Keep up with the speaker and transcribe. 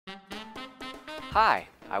Hi,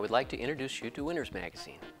 I would like to introduce you to Winners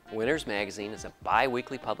Magazine. Winners Magazine is a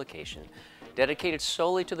bi-weekly publication dedicated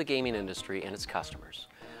solely to the gaming industry and its customers.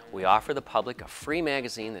 We offer the public a free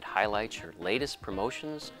magazine that highlights your latest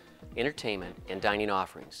promotions, entertainment, and dining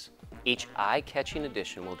offerings. Each eye-catching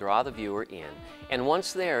edition will draw the viewer in, and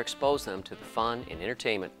once there, expose them to the fun and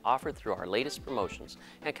entertainment offered through our latest promotions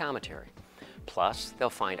and commentary. Plus, they'll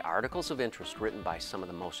find articles of interest written by some of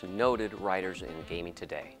the most noted writers in gaming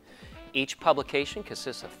today. Each publication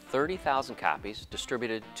consists of 30,000 copies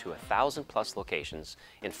distributed to 1,000 plus locations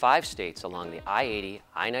in 5 states along the I-80,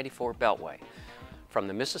 I-94 beltway, from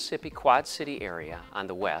the Mississippi Quad City area on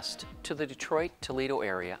the west to the Detroit, Toledo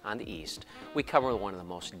area on the east. We cover one of the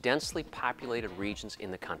most densely populated regions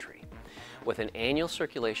in the country. With an annual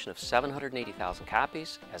circulation of 780,000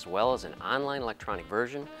 copies, as well as an online electronic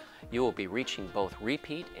version, you will be reaching both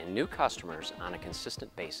repeat and new customers on a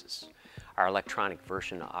consistent basis. Our electronic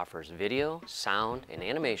version offers video, sound, and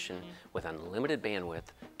animation with unlimited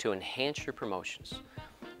bandwidth to enhance your promotions.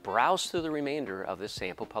 Browse through the remainder of this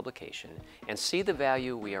sample publication and see the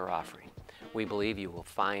value we are offering. We believe you will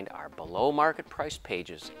find our below market price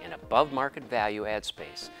pages and above market value ad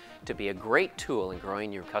space to be a great tool in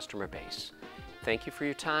growing your customer base. Thank you for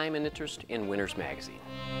your time and interest in Winners Magazine.